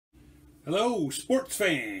Hello, sports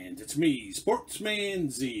fans. It's me,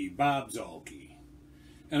 Sportsman Z, Bob Zolke.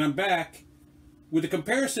 And I'm back with a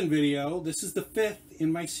comparison video. This is the fifth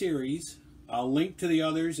in my series. I'll link to the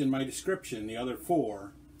others in my description, the other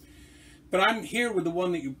four. But I'm here with the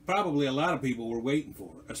one that probably a lot of people were waiting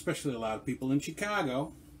for, especially a lot of people in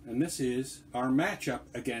Chicago. And this is our matchup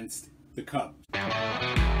against the Cubs.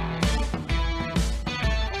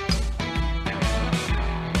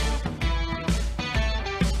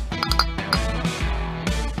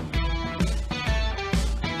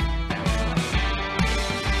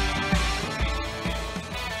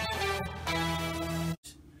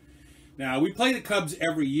 Now, we play the Cubs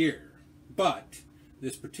every year, but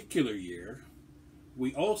this particular year,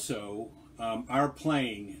 we also are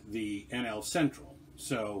playing the NL Central.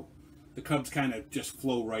 So the Cubs kind of just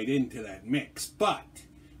flow right into that mix, but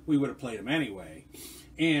we would have played them anyway.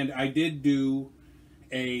 And I did do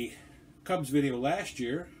a Cubs video last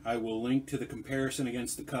year. I will link to the comparison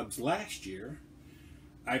against the Cubs last year.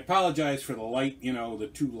 I apologize for the light,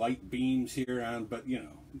 the two light beams here on, but,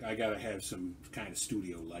 I got to have some kind of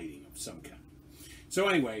studio lighting of some kind. So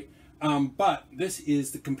anyway, but this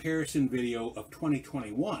is the comparison video of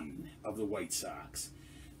 2021 of the White Sox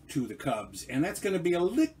to the Cubs, and that's going to be a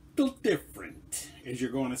little different, as you're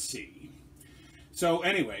going to see. So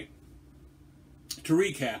anyway, to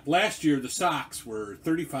recap, last year the Sox were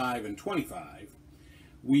 35-25.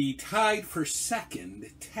 We tied for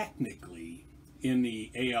second, technically, in the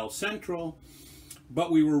AL Central, but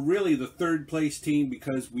we were really the third place team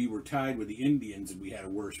because we were tied with the Indians and we had a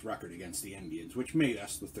worse record against the Indians, which made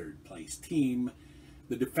us the third place team,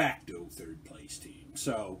 the de facto third place team.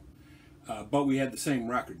 So, but we had the same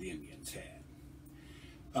record the Indians had.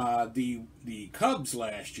 The Cubs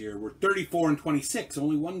last year were 34-26,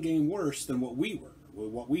 only one game worse than what we were,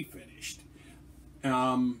 what we finished.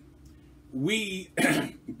 We,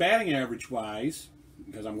 batting average wise,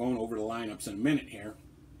 because I'm going over the lineups in a minute here,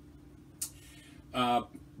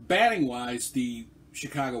 batting wise, the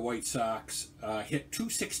Chicago White Sox hit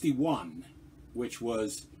 .261, which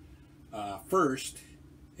was second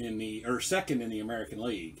in the American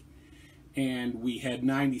League, and we had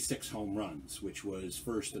 96 home runs, which was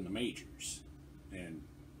first in the majors and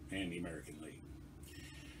the American League.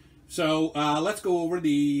 So let's go over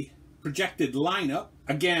the projected lineup.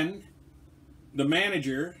 Again, the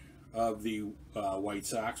manager of the White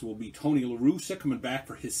Sox will be Tony La Russa, coming back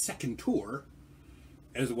for his second tour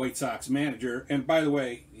as the White Sox manager. And by the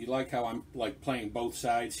way, you like how I'm playing both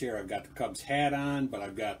sides here? I've got the Cubs hat on, but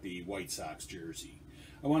I've got the White Sox jersey.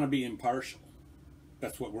 I want to be impartial.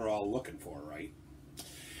 That's what we're all looking for, right?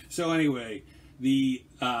 So anyway, the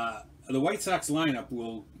White Sox lineup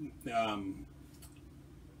will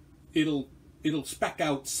it'll spec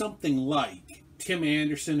out something like Tim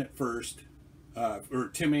Anderson at first, and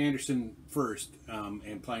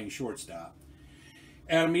playing shortstop.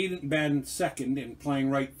 Adam Edenman second and playing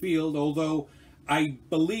right field, although I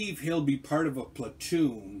believe he'll be part of a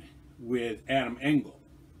platoon with Adam Engel,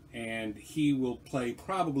 and he will play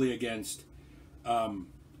probably against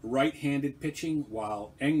right-handed pitching,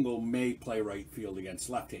 while Engel may play right field against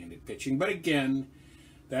left-handed pitching. But again,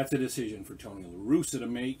 that's a decision for Tony La Russa to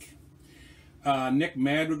make. Nick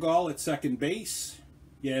Madrigal at second base.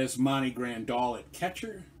 Yasmani Grandal at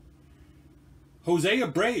catcher. Jose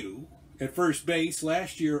Abreu at first base.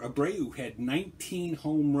 Last year, Abreu had 19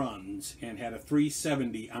 home runs and had a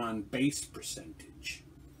 .370 on base percentage.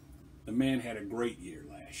 The man had a great year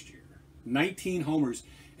last year. 19 homers,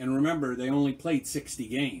 and remember, they only played 60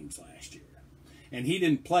 games last year. And he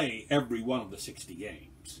didn't play every one of the 60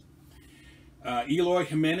 games. Eloy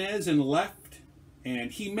Jimenez in left,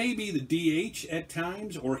 and he may be the DH at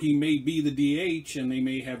times, or he may be the DH, and they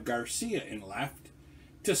may have Garcia in left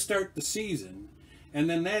to start the season. And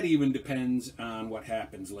then that even depends on what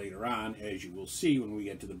happens later on, as you will see when we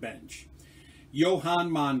get to the bench. Johan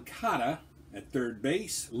Moncada at third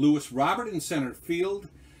base. Lewis Robert in center field.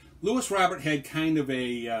 Lewis Robert had kind of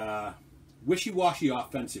a wishy-washy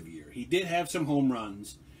offensive year. He did have some home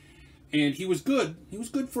runs, and he was good. He was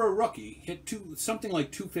good for a rookie. Hit something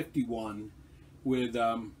like .251 with,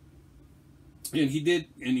 and he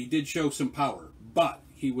did show some power. But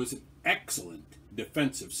he was an excellent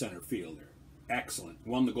defensive center fielder. Excellent.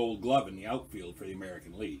 Won the Gold Glove in the outfield for the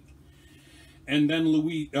American League. And then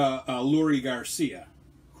Lurie Garcia,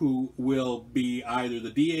 who will be either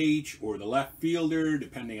the DH or the left fielder,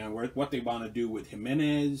 depending on what they want to do with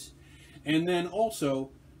Jimenez. And then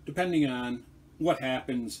also, depending on what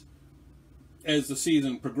happens as the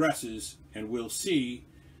season progresses, and we'll see.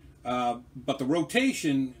 But the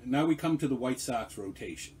rotation, now we come to the White Sox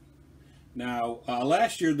rotation. Now,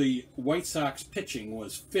 last year the White Sox pitching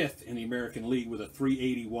was 5th in the American League with a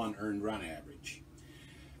 381 earned run average.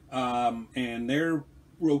 And their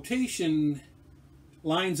rotation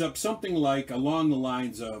lines up something like along the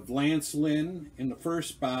lines of Lance Lynn in the first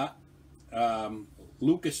spot,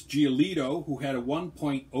 Lucas Giolito, who had a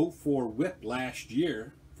 1.04 whip last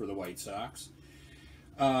year for the White Sox,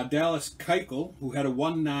 Dallas Keuchel, who had a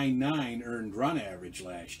 199 earned run average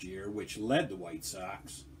last year, which led the White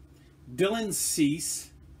Sox, Dylan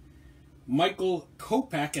Cease, Michael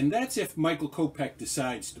Kopech, and that's if Michael Kopech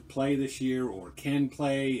decides to play this year or can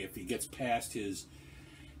play, if he gets past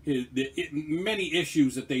many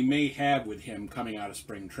issues that they may have with him coming out of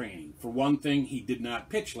spring training. For one thing, he did not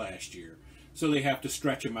pitch last year, so they have to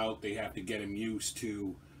stretch him out. They have to get him used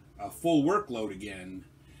to a full workload again.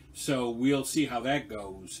 So we'll see how that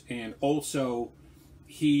goes. And also,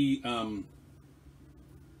 he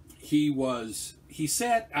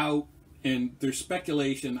sat out, and there's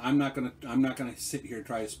speculation. I'm not gonna sit here and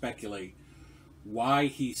try to speculate why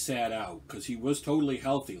he sat out, because he was totally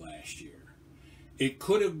healthy last year. It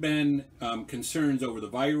could have been concerns over the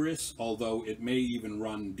virus, although it may even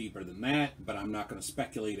run deeper than that, but I'm not going to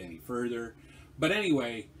speculate any further. But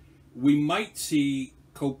anyway, we might see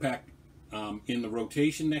Kopech in the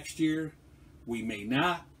rotation next year. We may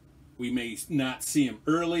not. We may not see him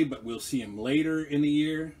early, but we'll see him later in the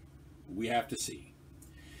year. We have to see.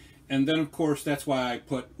 And then, of course, that's why I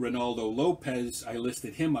put Ronaldo Lopez. I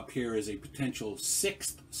listed him up here as a potential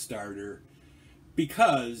 6th starter,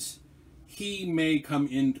 because he may come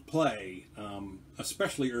into play,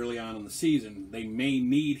 especially early on in the season. They may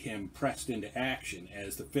need him pressed into action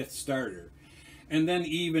as the 5th starter. And then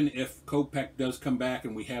even if Kopech does come back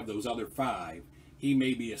and we have those other 5, he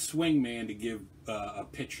may be a swing man to give a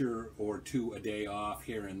pitcher or 2 a day off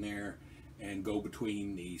here and there and go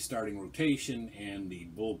between the starting rotation and the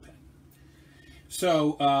bullpen.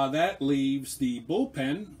 So that leaves the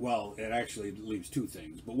bullpen. Well, it actually leaves 2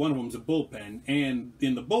 things, but one of them is a bullpen. And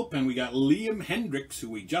in the bullpen, we got Liam Hendriks, who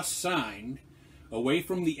we just signed away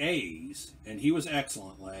from the A's, and he was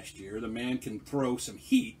excellent last year. The man can throw some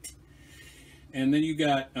heat. And then you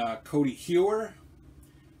got Cody Hewer,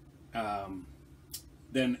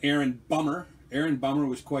 then Aaron Bummer. Aaron Bummer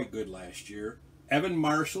was quite good last year. Evan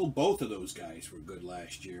Marshall, both of those guys were good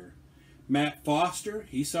last year. Matt Foster,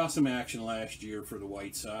 he saw some action last year for the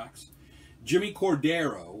White Sox. Jimmy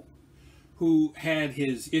Cordero, who had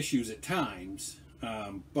his issues at times,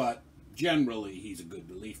 but generally he's a good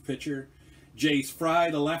relief pitcher. Jace Fry,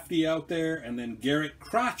 the lefty out there, and then Garrett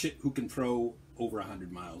Crotchet, who can throw over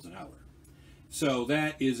 100 miles an hour. So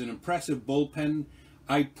that is an impressive bullpen.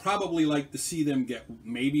 I'd probably like to see them get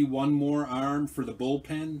maybe one more arm for the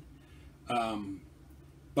bullpen.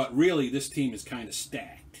 But really, this team is kind of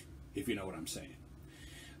stacked, if you know what I'm saying.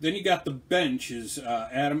 Then you got the bench is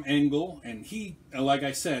Adam Engel, and he, like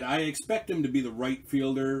I said, I expect him to be the right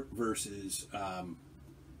fielder versus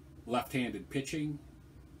left-handed pitching,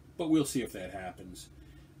 but we'll see if that happens.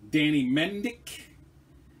 Danny Mendick,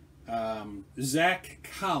 Zach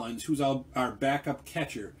Collins, who's our backup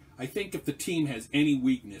catcher. I think if the team has any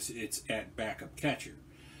weakness, it's at backup catcher.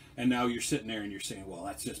 And now you're sitting there and you're saying, well,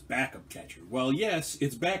 that's just backup catcher. Well, yes,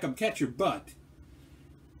 it's backup catcher, but,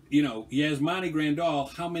 you know, Yasmani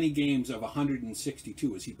Grandal, how many games of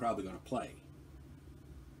 162 is he probably going to play?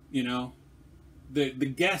 You know, the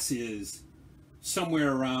guess is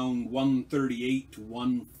somewhere around 138 to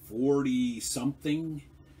 140 something.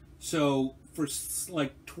 So for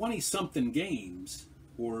like 20-something games,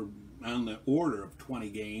 or on the order of 20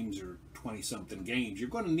 games or 20-something games, you're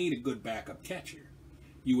going to need a good backup catcher.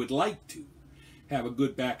 You would like to have a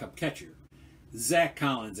good backup catcher. Zach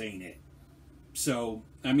Collins ain't it. So,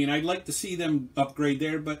 I mean, I'd like to see them upgrade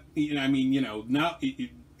there, but, you know, I mean, you know, now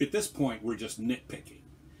at this point, we're just nitpicking.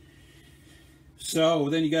 So,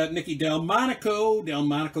 then you got Nicky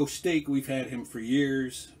Delmonico Steak, we've had him for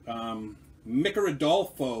years. Mika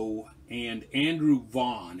Rodolfo and Andrew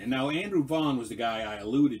Vaughn. And now Andrew Vaughn was the guy I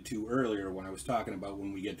alluded to earlier when I was talking about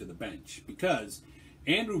when we get to the bench. Because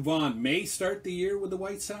Andrew Vaughn may start the year with the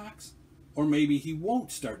White Sox, or maybe he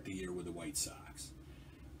won't start the year with the White Sox.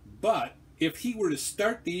 But if he were to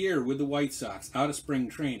start the year with the White Sox out of spring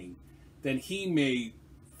training, then he may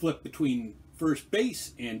flip between first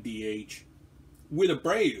base and DH with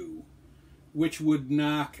Abreu, which would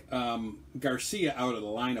knock Garcia out of the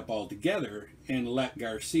lineup altogether and let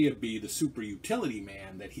Garcia be the super utility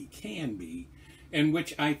man that he can be, and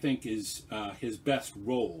which I think is his best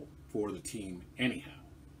role for the team anyhow.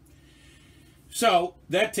 So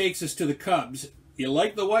that takes us to the Cubs. You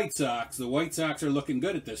like the White Sox. The White Sox are looking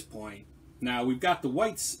good at this point. Now we've got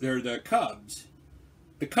the Cubs,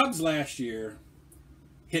 The Cubs last year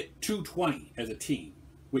hit 220 as a team,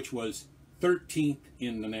 which was 13th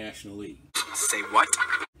in the National League. Say what?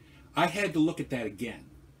 I had to look at that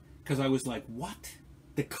again because I was like, what?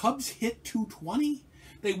 The Cubs hit 220?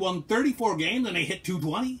 They won 34 games and they hit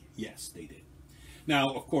 220? Yes, they did.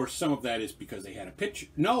 Now, of course, some of that is because they had a pitcher.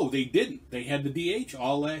 No, they didn't. They had the DH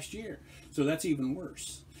all last year. So that's even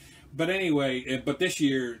worse. But anyway, but this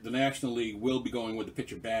year, the National League will be going with the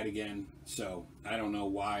pitcher bat again. So I don't know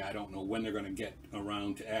why. I don't know when they're going to get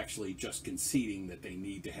around to actually just conceding that they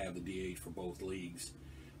need to have the DH for both leagues.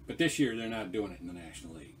 But this year, they're not doing it in the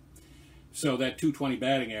National League. So that 220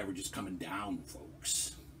 batting average is coming down,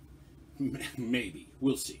 folks. Maybe.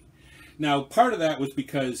 We'll see. Now, part of that was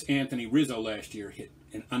because Anthony Rizzo last year hit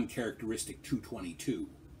an uncharacteristic 222.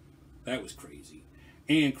 That was crazy.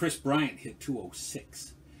 And Chris Bryant hit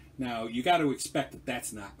 206. Now, you got to expect that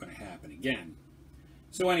that's not going to happen again.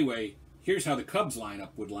 So anyway, here's how the Cubs lineup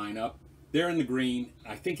would line up. They're in the green.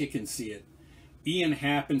 I think you can see it. Ian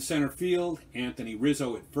Happ in center field. Anthony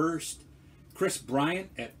Rizzo at first. Chris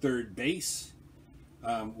Bryant at third base.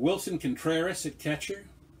 Wilson Contreras at catcher.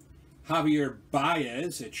 Javier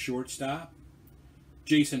Baez at shortstop.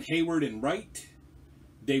 Jason Hayward in right.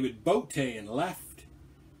 David Bote in left.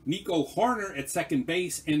 Nico Horner at second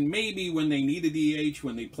base, and maybe when they need a DH,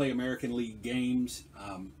 when they play American League games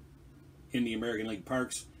in the American League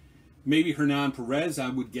parks, maybe Hernan Perez, I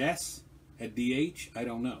would guess, at DH. I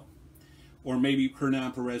don't know. Or maybe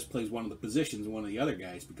Hernan Perez plays one of the positions and one of the other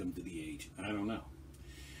guys becomes the DH. I don't know.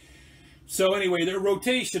 So anyway, their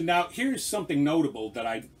rotation. Now, here's something notable that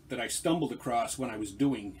I stumbled across when I was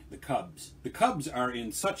doing the Cubs. The Cubs are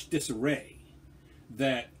in such disarray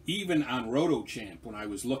that even on RotoChamp, when I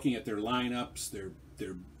was looking at their lineups,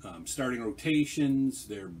 their starting rotations,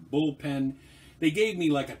 their bullpen, they gave me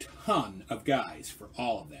like a ton of guys for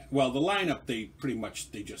all of that. Well, the lineup,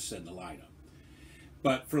 they just said the lineup.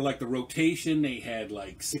 But for like the rotation, they had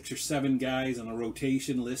like 6 or 7 guys on the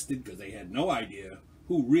rotation listed because they had no idea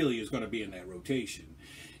who really is going to be in that rotation.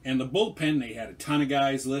 And the bullpen, they had a ton of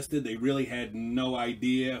guys listed. They really had no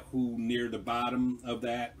idea who near the bottom of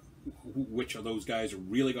that, which of those guys are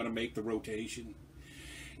really going to make the rotation.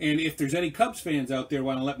 And if there's any Cubs fans out there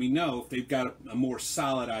want to let me know if they've got a more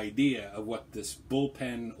solid idea of what this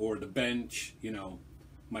bullpen or the bench,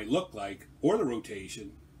 might look like, or the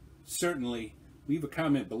rotation, certainly leave a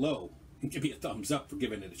comment below and give me a thumbs up for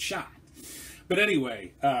giving it a shot. But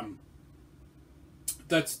anyway,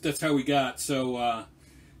 that's how we got. So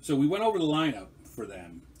we went over the lineup for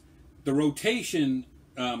them. The rotation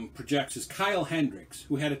projects is Kyle Hendricks,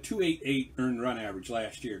 who had a 2.88 earned run average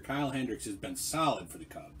last year. Kyle Hendricks has been solid for the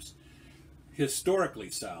Cubs,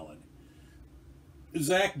 historically solid.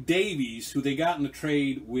 Zach Davies, who they got in the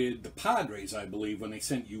trade with the Padres, I believe, when they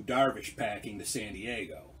sent Yu Darvish packing to San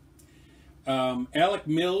Diego. Alec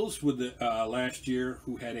Mills with the last year,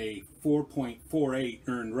 who had a 4.48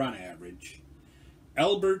 earned run average.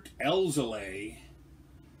 Albert Elzele,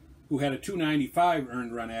 who had a 295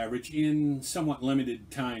 earned run average in somewhat limited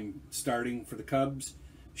time starting for the Cubs.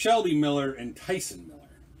 Shelby Miller and Tyson Miller.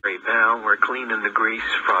 Hey pal, we're cleaning the grease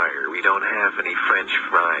fryer. We don't have any French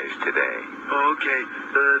fries today. Okay,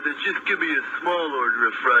 then just give me a small order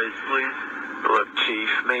of fries, please. Look, Chief,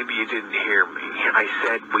 maybe you didn't hear me. I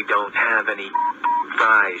said we don't have any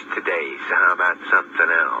fries today, so how about something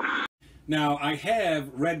else? Now, I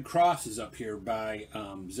have red crosses up here by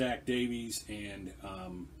Zach Davies and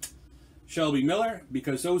Shelby Miller,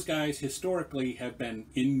 because those guys historically have been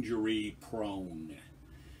injury prone,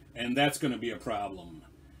 and that's going to be a problem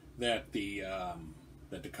that the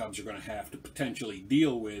Cubs are going to have to potentially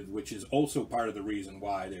deal with, which is also part of the reason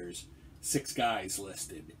why there's 6 guys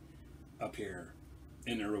listed up here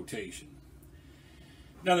in their rotation.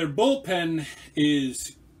 Now their bullpen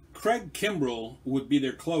is Craig Kimbrell would be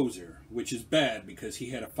their closer, which is bad because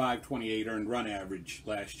he had a 5.28 earned run average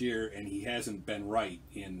last year, and he hasn't been right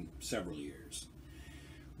in several years.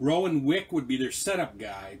 Rowan Wick would be their setup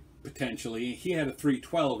guy, potentially. He had a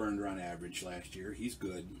 3.12 earned run average last year. He's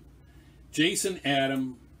good. Jason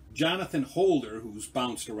Adam, Jonathan Holder, who's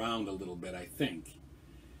bounced around a little bit, I think.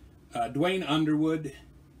 Dwayne Underwood,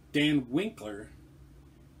 Dan Winkler,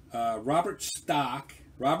 Robert Stock.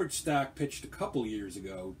 Robert Stock pitched a couple years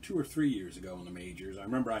ago, 2 or 3 years ago in the majors. I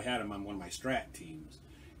remember I had him on one of my strat teams.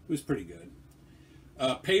 He was pretty good.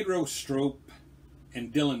 Pedro Strop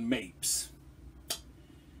and Dylan Mapes.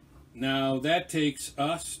 Now that takes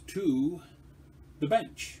us to the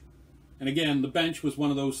bench. And again, the bench was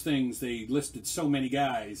one of those things. They listed so many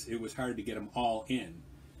guys, it was hard to get them all in.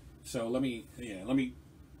 So let me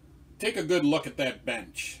take a good look at that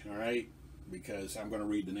bench, all right? Because I'm going to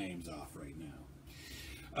read the names off right now.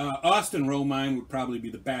 Austin Romine would probably be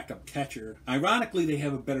the backup catcher. Ironically, they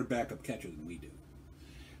have a better backup catcher than we do.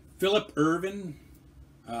 Philip Irvin,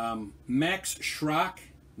 Max Schrock.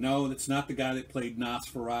 No, that's not the guy that played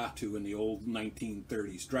Nosferatu in the old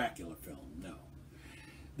 1930s Dracula film. No.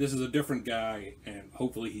 This is a different guy, and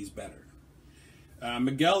hopefully he's better.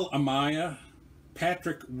 Miguel Amaya,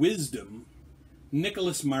 Patrick Wisdom,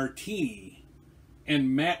 Nicholas Martini,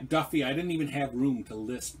 and Matt Duffy. I didn't even have room to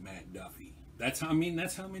list Matt Duffy. That's how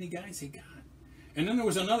many guys they got. And then there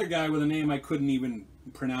was another guy with a name I couldn't even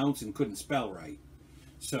pronounce and couldn't spell right.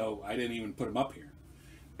 So I didn't even put him up here.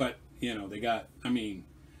 But, you know, they got, I mean,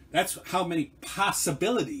 that's how many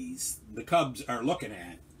possibilities the Cubs are looking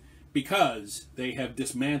at, because they have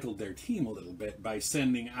dismantled their team a little bit by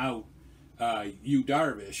sending out Yu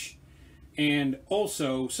Darvish. And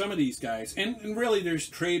also some of these guys, and really there's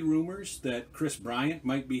trade rumors that Chris Bryant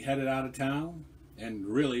might be headed out of town. And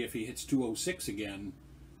really, if he hits 206 again,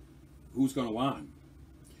 who's going to want him?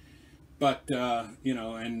 But, you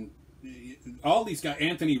know, and all these guys,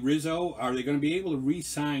 Anthony Rizzo, are they going to be able to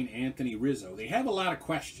re-sign Anthony Rizzo? They have a lot of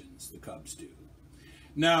questions, the Cubs do.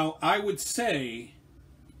 Now, I would say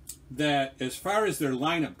that as far as their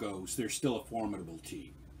lineup goes, they're still a formidable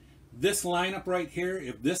team. This lineup right here,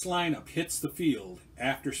 if this lineup hits the field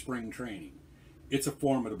after spring training, it's a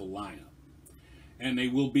formidable lineup. And they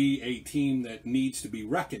will be a team that needs to be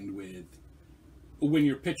reckoned with when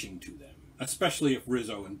you're pitching to them, especially if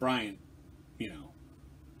Rizzo and Bryant, you know,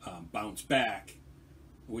 bounce back,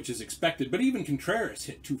 which is expected. But even Contreras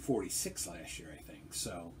hit 246 last year, I think.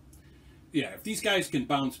 So, yeah, if these guys can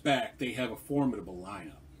bounce back, they have a formidable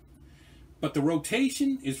lineup. But the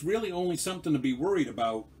rotation is really only something to be worried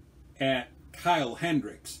about at Kyle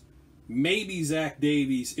Hendricks. Maybe Zach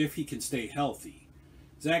Davies, if he can stay healthy.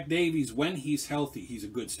 Zach Davies, when he's healthy, he's a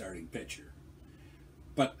good starting pitcher.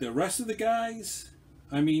 But the rest of the guys,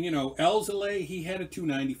 I mean, you know, Elzele, he had a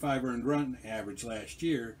 295 earned run average last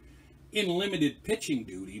year in limited pitching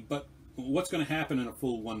duty. But what's going to happen in a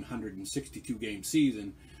full 162-game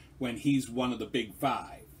season when he's one of the big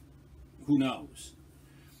five? Who knows?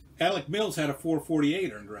 Alec Mills had a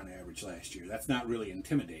 448 earned run average last year. That's not really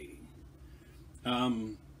intimidating.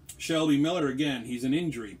 Shelby Miller, again, he's an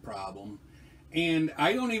injury problem. And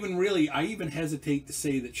I even hesitate to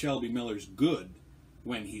say that Shelby Miller's good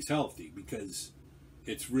when he's healthy, because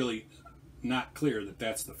it's really not clear that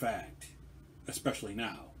that's the fact, especially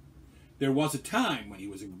now. There was a time when he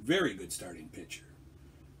was a very good starting pitcher,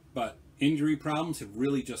 but injury problems have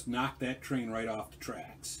really just knocked that train right off the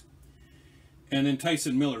tracks. And then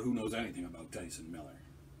Tyson Miller, who knows anything about Tyson Miller?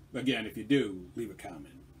 Again, if you do, leave a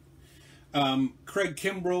comment. Craig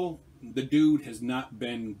Kimbrell, the dude has not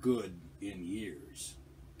been good in years.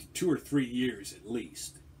 2 or 3 years at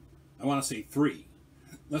least. I want to say 3.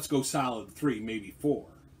 Let's go solid 3, maybe 4.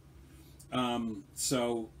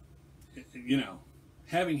 So, you know,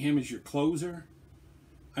 having him as your closer,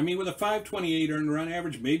 I mean, with a 528 earned run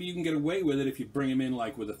average, maybe you can get away with it if you bring him in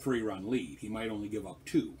like with a 3-run lead. He might only give up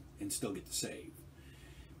 2 and still get the save.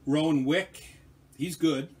 Rowan Wick, he's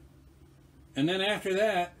good. And then after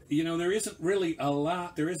that, you know, there isn't really a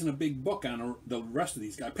lot. There isn't a big book on the rest of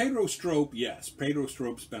these guys. Pedro Strop, yes. Pedro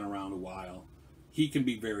Strop's been around a while. He can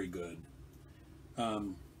be very good.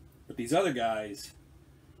 But these other guys,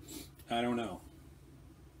 I don't know.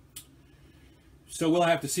 So we'll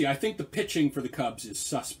have to see. I think the pitching for the Cubs is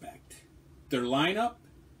suspect. Their lineup,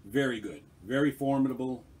 very good. Very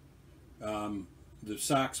formidable. The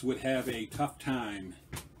Sox would have a tough time,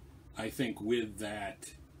 I think, with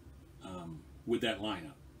that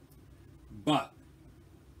lineup. But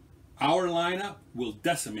our lineup will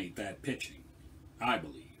decimate that pitching, I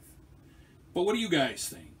believe. But what do you guys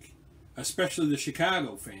think? Especially the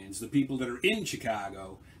Chicago fans, the people that are in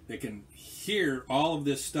Chicago, that can hear all of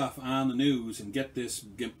this stuff on the news and get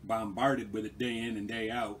bombarded with it day in and day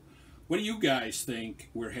out. What do you guys think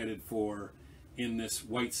we're headed for in this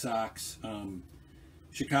White Sox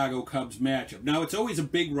Chicago Cubs matchup? Now, it's always a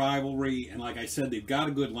big rivalry, and like I said, they've got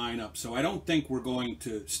a good lineup, so I don't think we're going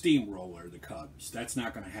to steamroller the Cubs. That's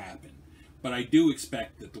not going to happen. But I do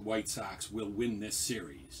expect that the White Sox will win this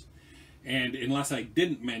series. And unless I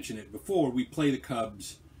didn't mention it before, we play the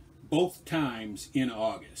Cubs both times in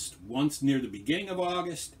August. Once near the beginning of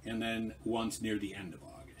August, and then once near the end of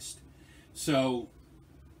August. So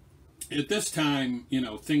at this time, you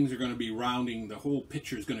know, things are going to be rounding, the whole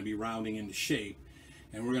picture is going to be rounding into shape.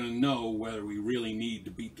 And we're going to know whether we really need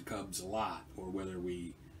to beat the Cubs a lot, or whether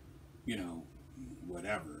we, you know,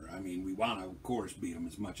 whatever. I mean, we want to, of course, beat them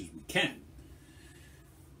as much as we can.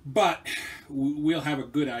 But we'll have a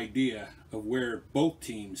good idea of where both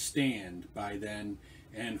teams stand by then.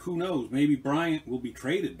 And who knows, maybe Bryant will be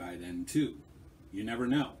traded by then too. You never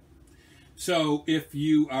know. So if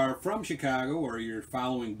you are from Chicago or you're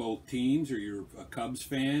following both teams or you're a Cubs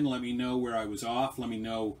fan, let me know where I was off. Let me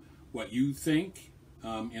know what you think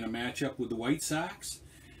in a matchup with the White Sox.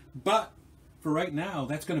 But for right now,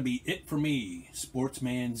 that's going to be it for me.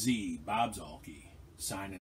 Sportsman Z, Bob Zalke, signing